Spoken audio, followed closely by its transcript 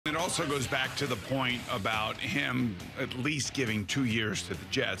also goes back to the point about him at least giving 2 years to the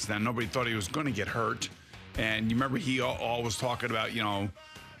Jets. Now, nobody thought he was going to get hurt. And you remember he always talking about,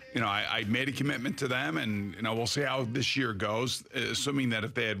 I made a commitment to them, and, we'll see how this year goes, assuming that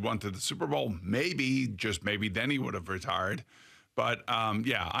if they had won to the Super Bowl, maybe, just maybe, then he would have retired. But, I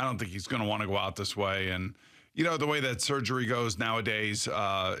don't think he's going to want to go out this way. And, the way that surgery goes nowadays,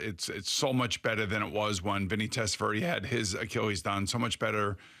 it's so much better than it was when Vinny Testaverde had his Achilles done, so much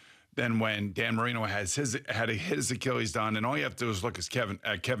better than when Dan Marino had his Achilles done. And all you have to do is look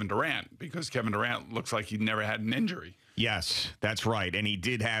at Kevin Durant, because Kevin Durant looks like he never had an injury. Yes, that's right. And he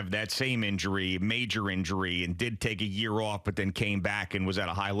did have that same injury, major injury, and did take a year off, but then came back and was at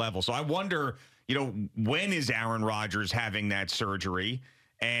a high level. So I wonder, when is Aaron Rodgers having that surgery?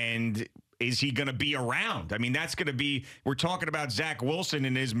 And is he going to be around? I mean, that's going to be, we're talking about Zach Wilson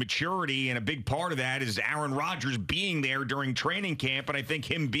and his maturity, and a big part of that is Aaron Rodgers being there during training camp, and I think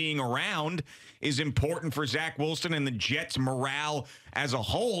him being around is important for Zach Wilson and the Jets' morale as a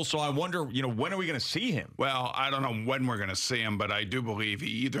whole. So I wonder, when are we going to see him? Well, I don't know when we're going to see him, but I do believe he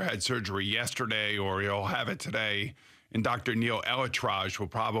either had surgery yesterday or he'll have it today. And Dr. Neil Elitrage will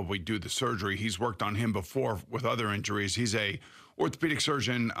probably do the surgery. He's worked on him before with other injuries. He's a orthopedic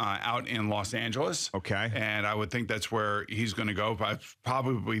surgeon out in Los Angeles. Okay. And I would think that's where he's going to go. That's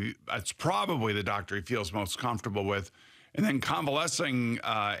probably the doctor he feels most comfortable with. And then convalescing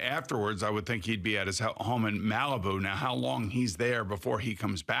afterwards, I would think he'd be at his home in Malibu. Now, how long he's there before he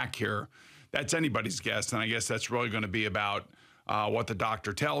comes back here, that's anybody's guess. And I guess that's really going to be about what the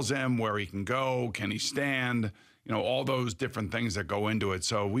doctor tells him, where he can go, can he stand, all those different things that go into it.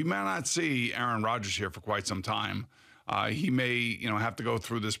 So we may not see Aaron Rodgers here for quite some time. He may, have to go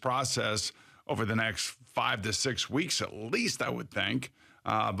through this process over the next 5 to 6 weeks at least, I would think,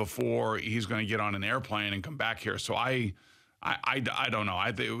 before he's going to get on an airplane and come back here. So I don't know.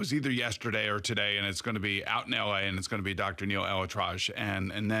 I think it was either yesterday or today, and it's going to be out in L.A., and it's going to be Dr. Neil Elitrage.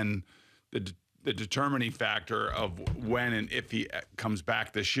 And then the determining factor of when and if he comes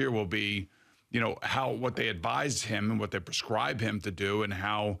back this year will be, what they advise him and what they prescribe him to do, and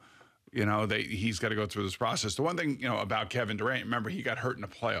how, he's got to go through this process. The one thing, about Kevin Durant, remember, he got hurt in the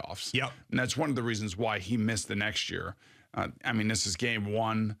playoffs. Yep. And that's one of the reasons why he missed the next year. This is game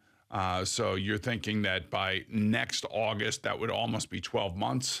one. So you're thinking that by next August, that would almost be 12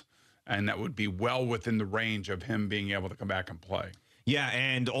 months. And that would be well within the range of him being able to come back and play. Yeah,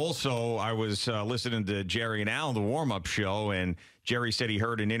 and also I was listening to Jerry and Al, the warm-up show, and Jerry said he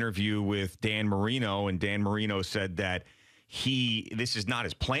heard an interview with Dan Marino, and Dan Marino said that this is not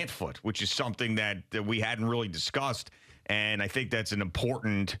his plant foot, which is something that we hadn't really discussed, and I think that's an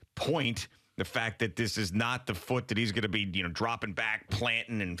important point, the fact that this is not the foot that he's going to be, dropping back,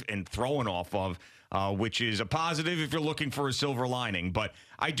 planting, and throwing off of, which is a positive if you're looking for a silver lining. But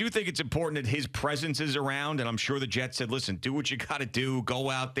I do think it's important that his presence is around, and I'm sure the Jets said, listen, do what you got to do. Go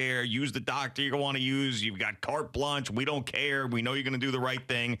out there, use the doctor you want to use. You've got carte blanche. We don't care. We know you're going to do the right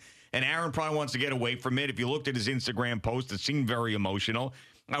thing. And Aaron probably wants to get away from it. If you looked at his Instagram post, it seemed very emotional.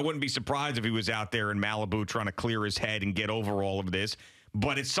 I wouldn't be surprised if he was out there in Malibu trying to clear his head and get over all of this.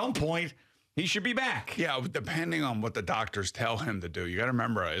 But at some point, he should be back. Yeah, depending on what the doctors tell him to do. You got to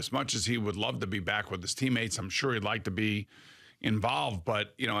remember, as much as he would love to be back with his teammates, I'm sure he'd like to be involved.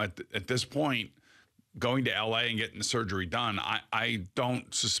 But, at this point, going to L.A. and getting the surgery done, I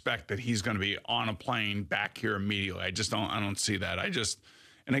don't suspect that he's going to be on a plane back here immediately. I don't see that.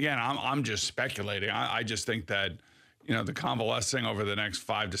 And again, I'm just speculating. I just think that, the convalescing over the next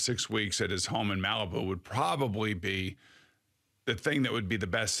 5 to 6 weeks at his home in Malibu would probably be the thing that would be the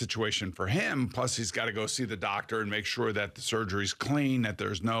best situation for him. Plus, he's got to go see the doctor and make sure that the surgery's clean, that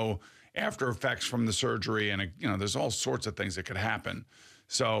there's no after effects from the surgery. And, there's all sorts of things that could happen.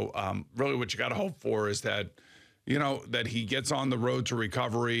 So really what you got to hope for is that, that he gets on the road to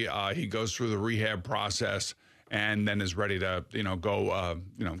recovery. He goes through the rehab process and then is ready to, go,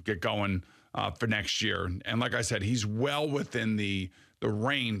 get going for next year. And like I said, he's well within the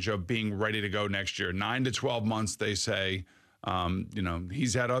range of being ready to go next year. 9 to 12 months, they say.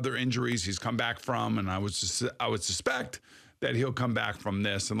 He's had other injuries he's come back from, and I would suspect that he'll come back from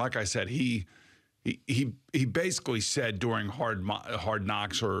this. And like I said, he basically said during Hard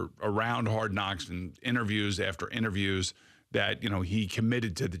Knocks or around Hard Knocks and interviews after interviews that, he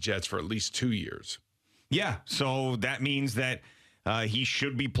committed to the Jets for at least 2 years. Yeah, so that means that he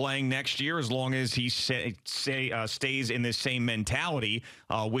should be playing next year as long as he stays in this same mentality,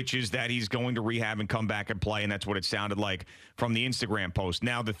 which is that he's going to rehab and come back and play, and that's what it sounded like from the Instagram post.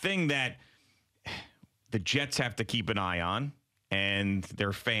 Now, the thing that the Jets have to keep an eye on, and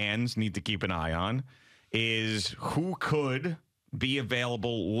their fans need to keep an eye on, is who could be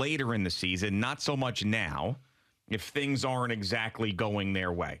available later in the season, not so much now, if things aren't exactly going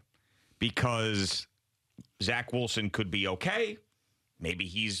their way. Because Zach Wilson could be okay. Maybe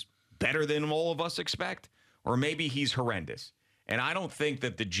he's better than all of us expect, or maybe he's horrendous. And I don't think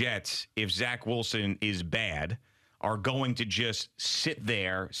that the Jets, if Zach Wilson is bad, are going to just sit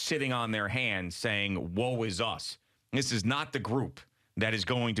there, sitting on their hands, saying, woe is us. This is not the group that is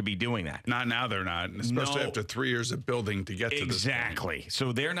going to be doing that. Not now, they're not, especially after 3 years of building to get to this point. Exactly.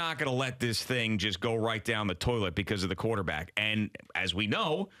 So they're not going to let this thing just go right down the toilet because of the quarterback. And as we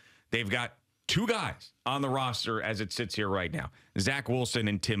know, they've got two guys on the roster as it sits here right now, Zach Wilson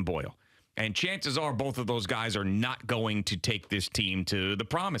and Tim Boyle. And chances are both of those guys are not going to take this team to the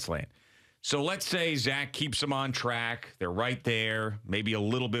promised land. So let's say Zach keeps them on track. They're right there, maybe a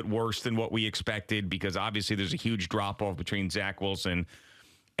little bit worse than what we expected because obviously there's a huge drop-off between Zach Wilson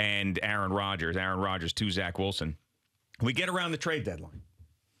and Aaron Rodgers. Aaron Rodgers to Zach Wilson. We get around the trade deadline.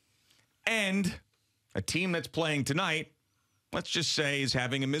 And a team that's playing tonight, let's just say, is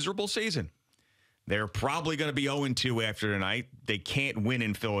having a miserable season. They're probably going to be 0-2 after tonight. They can't win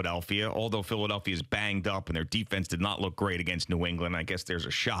in Philadelphia, although Philadelphia is banged up and their defense did not look great against New England. I guess there's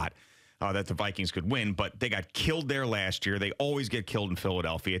a shot that the Vikings could win, but they got killed there last year. They always get killed in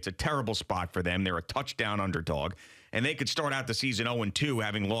Philadelphia. It's a terrible spot for them. They're a touchdown underdog, and they could start out the season 0-2,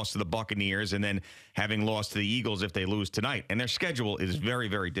 having lost to the Buccaneers and then having lost to the Eagles if they lose tonight. And their schedule is very,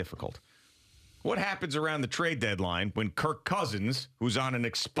 very difficult. What happens around the trade deadline when Kirk Cousins, who's on an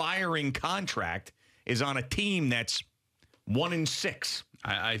expiring contract, is on a team that's 1-6?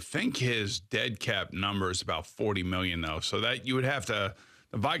 I think his dead cap number is about $40 million, though. So that you would have to,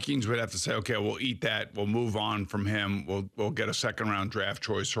 the Vikings would have to say, okay, we'll eat that. We'll move on from him. We'll get a second-round draft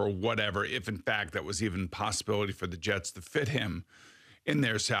choice or whatever, if in fact that was even a possibility for the Jets to fit him in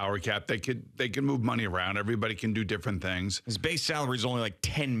their salary cap. They could move money around. Everybody can do different things. His base salary is only like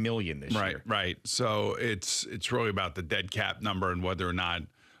 $10 million this year. Right. So it's really about the dead cap number and whether or not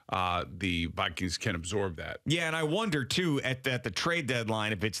the Vikings can absorb that. Yeah, and I wonder, too, at the trade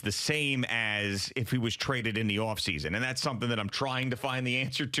deadline, if it's the same as if he was traded in the offseason. And that's something that I'm trying to find the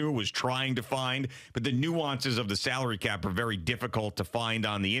answer to, But the nuances of the salary cap are very difficult to find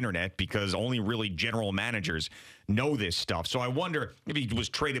on the internet because only really general managers know this stuff. So I wonder if he was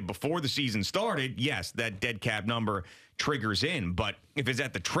traded before the season started, yes, that dead cap number triggers in. But if it's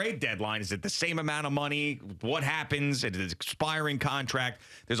at the trade deadline, is it the same amount of money? What happens? It's an expiring contract.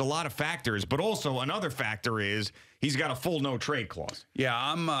 There's a lot of factors, but also another factor is he's got a full no trade clause. Yeah,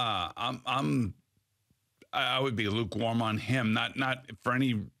 I would be lukewarm on him, not for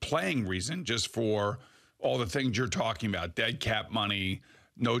any playing reason, just for all the things you're talking about: dead cap money,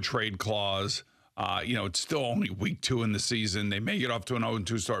 no trade clause. It's still only week 2 in the season. They may get off to an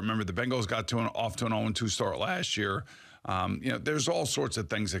 0-2 start. Remember, the Bengals got off to an 0-2 start last year. There's all sorts of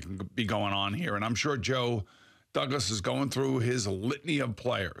things that can be going on here. And I'm sure Joe Douglas is going through his litany of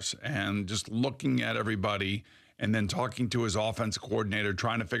players and just looking at everybody and then talking to his offensive coordinator,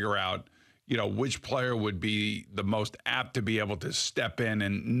 trying to figure out, which player would be the most apt to be able to step in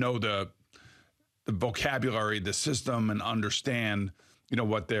and know the vocabulary, the system, and understand,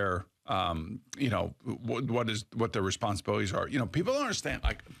 what their what their responsibilities are. People don't understand,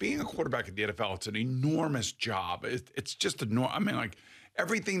 like, being a quarterback at the NFL, it's an enormous job. It's just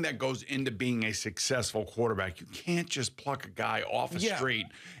everything that goes into being a successful quarterback. You can't just pluck a guy off the street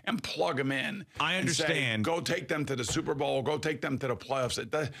and plug him in. I understand. And say, go take them to the Super Bowl, go take them to the playoffs.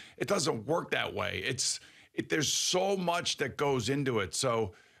 It doesn't work that way. There's so much that goes into it.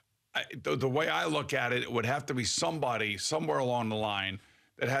 So the way I look at it, it would have to be somebody somewhere along the line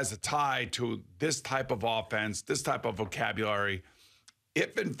that has a tie to this type of offense, this type of vocabulary.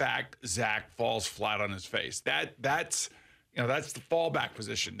 If in fact Zach falls flat on his face, that's the fallback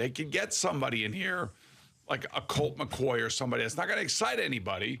position. They could get somebody in here like a Colt McCoy or somebody that's not going to excite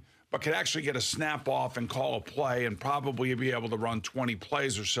anybody, but could actually get a snap off and call a play and probably be able to run 20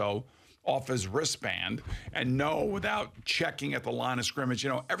 plays or so off his wristband and know without checking at the line of scrimmage.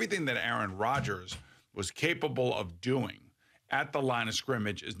 Everything that Aaron Rodgers was capable of doing at the line of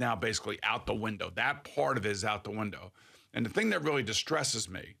scrimmage is now basically out the window. That part of it is out the window. And the thing that really distresses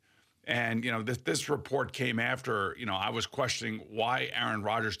me, and, this report came after, I was questioning why Aaron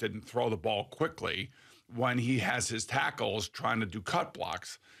Rodgers didn't throw the ball quickly when he has his tackles trying to do cut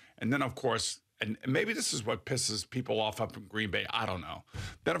blocks. And then, of course, and maybe this is what pisses people off up in Green Bay. I don't know.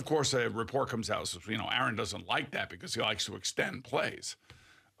 Then, of course, a report comes out. So, Aaron doesn't like that because he likes to extend plays.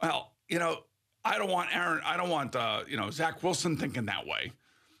 Well, I don't want Zach Wilson thinking that way.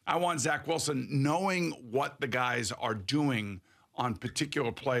 I want Zach Wilson knowing what the guys are doing on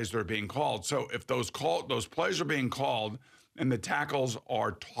particular plays that are being called. So if those plays are being called and the tackles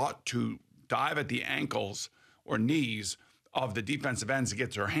are taught to dive at the ankles or knees of the defensive ends to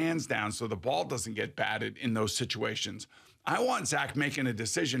get their hands down so the ball doesn't get batted in those situations. I want Zach making a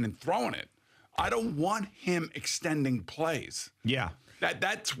decision and throwing it. I don't want him extending plays. Yeah.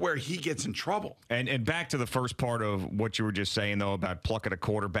 That's where he gets in trouble. And back to the first part of what you were just saying, though, about plucking a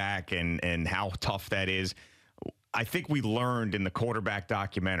quarterback and how tough that is. I think we learned in the quarterback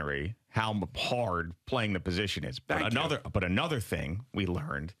documentary how hard playing the position is. But another thing we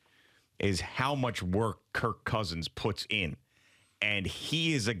learned is how much work Kirk Cousins puts in. And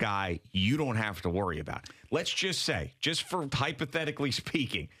he is a guy you don't have to worry about. Let's just say, just for hypothetically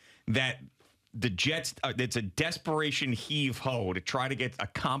speaking, that the Jets, it's a desperation heave-ho to try to get a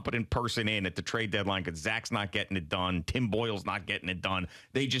competent person in at the trade deadline because Zach's not getting it done. Tim Boyle's not getting it done.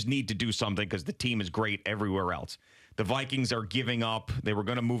 They just need to do something because the team is great everywhere else. The Vikings are giving up. They were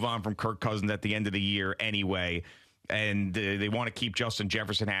going to move on from Kirk Cousins at the end of the year anyway, and they want to keep Justin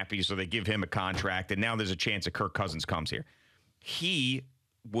Jefferson happy, so they give him a contract, and now there's a chance that Kirk Cousins comes here. He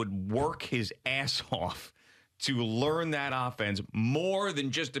would work his ass off to learn that offense more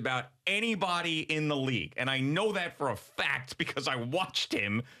than just about anybody in the league. And I know that for a fact because I watched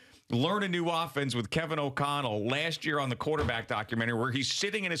him learn a new offense with Kevin O'Connell last year on the quarterback documentary where he's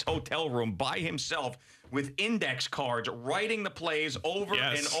sitting in his hotel room by himself with index cards writing the plays over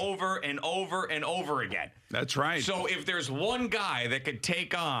and over and over and over again. That's right. So if there's one guy that could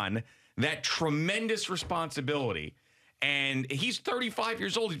take on that tremendous responsibility, and he's 35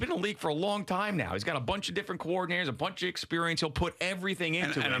 years old. He's been in the league for a long time now. He's got a bunch of different coordinators, a bunch of experience. He'll put everything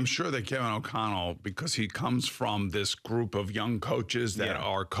into it. And I'm sure that Kevin O'Connell, because he comes from this group of young coaches that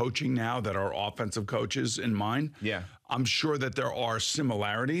are coaching now, that are offensive coaches in mind. Yeah. I'm sure that there are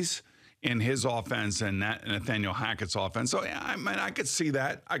similarities in his offense and Nathaniel Hackett's offense. So, yeah, I mean, I could see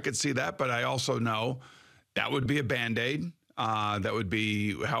that. But I also know that would be a Band-Aid. That would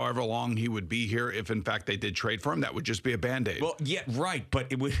be however long he would be here. If in fact they did trade for him, that would just be a Band-Aid. Well, yeah, right. But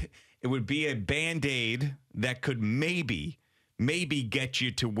it would be a Band-Aid that could maybe get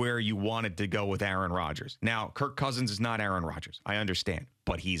you to where you wanted to go with Aaron Rodgers. Now, Kirk Cousins is not Aaron Rodgers. I understand,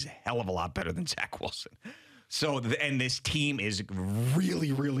 but he's a hell of a lot better than Zach Wilson. So, and this team is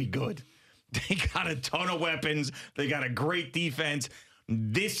really, really good. They got a ton of weapons. They got a great defense.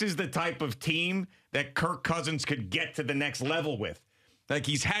 This is the type of team that Kirk Cousins could get to the next level with. Like,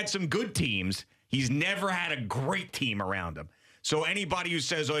 he's had some good teams. He's never had a great team around him. So anybody who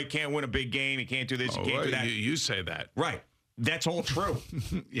says, oh, he can't win a big game, he can't do this, he can't do that. You say that. Right. That's all true.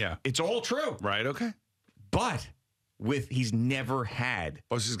 Yeah. It's all true. Right, okay. But he's never had.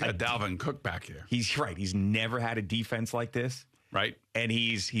 Plus, he's got Dalvin Cook back here. He's right. He's never had a defense like this. Right. And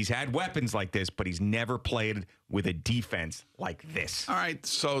he's had weapons like this, but he's never played with a defense like this. All right.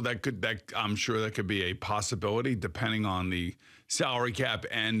 So I'm sure that could be a possibility depending on the salary cap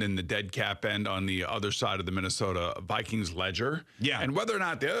end and the dead cap end on the other side of the Minnesota Vikings ledger. Yeah. And whether or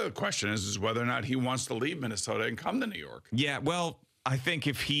not, the other question is whether or not he wants to leave Minnesota and come to New York. Yeah. Well, I think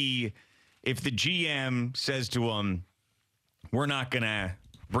if the GM says to him, we're not going to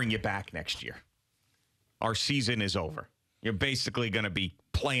bring you back next year. Our season is over. You're basically going to be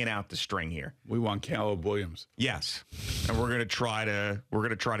playing out the string here. We want Caleb Williams. Yes, and we're going to try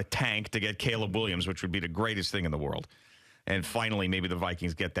to tank to get Caleb Williams, which would be the greatest thing in the world. And finally, maybe the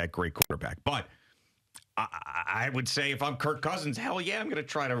Vikings get that great quarterback. But I would say if I'm Kirk Cousins, hell yeah, I'm going to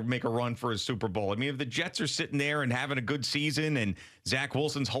try to make a run for a Super Bowl. I mean, if the Jets are sitting there and having a good season and Zach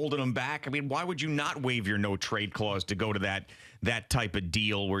Wilson's holding them back, I mean, why would you not waive your no trade clause to go to that type of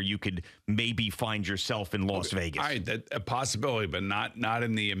deal where you could maybe find yourself in Las Vegas? All right, that's a possibility, but not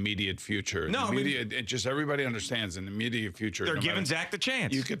in the immediate future. No, it just everybody understands in the immediate future. They're giving Zach the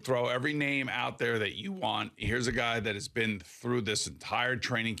chance. You could throw every name out there that you want. Here's a guy that has been through this entire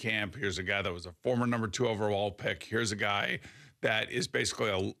training camp. Here's a guy that was a former number 2 overall pick. Here's a guy that is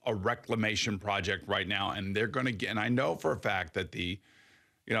basically a reclamation project right now, and they're going to get. And I know for a fact that the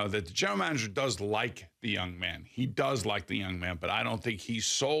general manager does like the young man. He does like the young man, but I don't think he's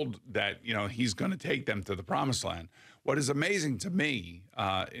sold that, he's going to take them to the promised land. What is amazing to me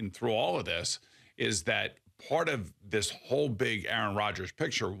through all of this is that part of this whole big Aaron Rodgers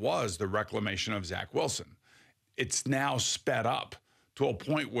picture was the reclamation of Zach Wilson. It's now sped up to a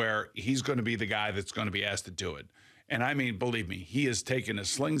point where he's going to be the guy that's going to be asked to do it. And I mean, believe me, he has taken his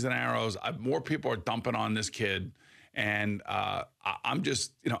slings and arrows. More people are dumping on this kid. And I'm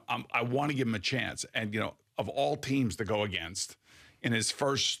just, I want to give him a chance. And, of all teams to go against in his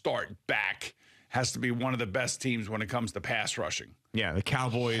first start back has to be one of the best teams when it comes to pass rushing. Yeah, the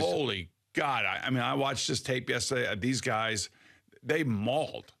Cowboys. Holy God. I watched this tape yesterday. These guys, they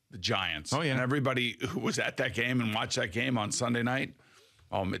mauled the Giants. Oh, yeah. And everybody who was at that game and watched that game on Sunday night,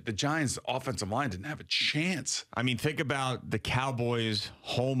 the Giants' offensive line didn't have a chance. I mean, think about the Cowboys'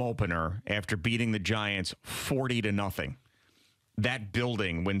 home opener after beating the Giants 40-0. That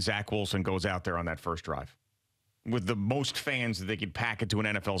building when Zach Wilson goes out there on that first drive with the most fans that they could pack into an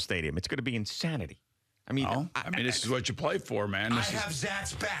NFL stadium. It's going to be insanity. I mean, this is what you play for, man. I have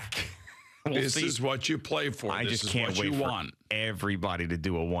Zach's back. This is what you play for. I just can't wait for everybody to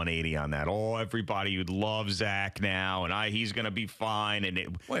do a 180 on that. Oh, everybody who loves Zach now, and he's going to be fine.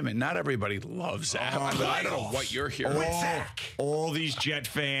 And wait a minute, not everybody loves Zach. I don't know what you're hearing. All these Jet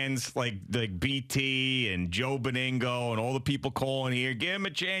fans like BT and Joe Beningo and all the people calling here, give him a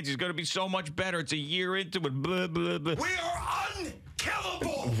chance. He's going to be so much better. It's a year into it. Blah, blah, blah. We are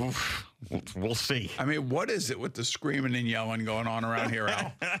unkillable. We'll see. I mean, what is it with the screaming and yelling going on around here,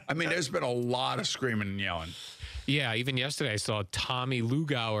 Al? I mean, there's been a lot of screaming and yelling. Yeah, even yesterday I saw Tommy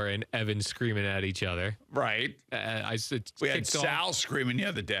Lugauer and Evan screaming at each other. Right. We had Sal screaming the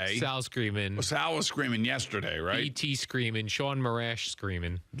other day. Sal screaming. Well, Sal was screaming yesterday, right? BT screaming. Sean Marash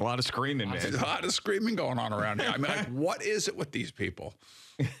screaming. A lot of screaming, man. There's a lot of screaming going on around here. I mean, like, what is it with these people?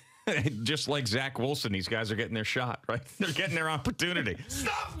 Just like Zach Wilson, these guys are getting their shot, right? They're getting their opportunity.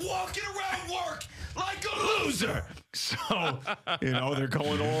 Stop walking around work like a loser. So, they're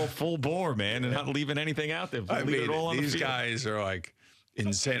going all full bore, man, and not leaving anything out there. These guys are like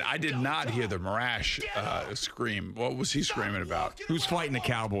insane. I did not hear the Marash scream. What was he screaming about? Who's fighting the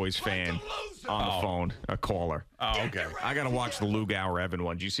Cowboys fan on the phone? A caller. Oh, okay. I got to watch the Lugauer Evan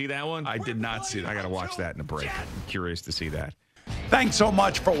one. Did you see that one? I did not see that. I got to watch that in a break. I'm curious to see that. Thanks so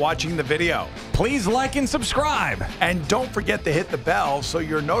much for watching the video. Please like and subscribe. And don't forget to hit the bell so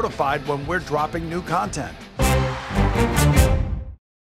you're notified when we're dropping new content.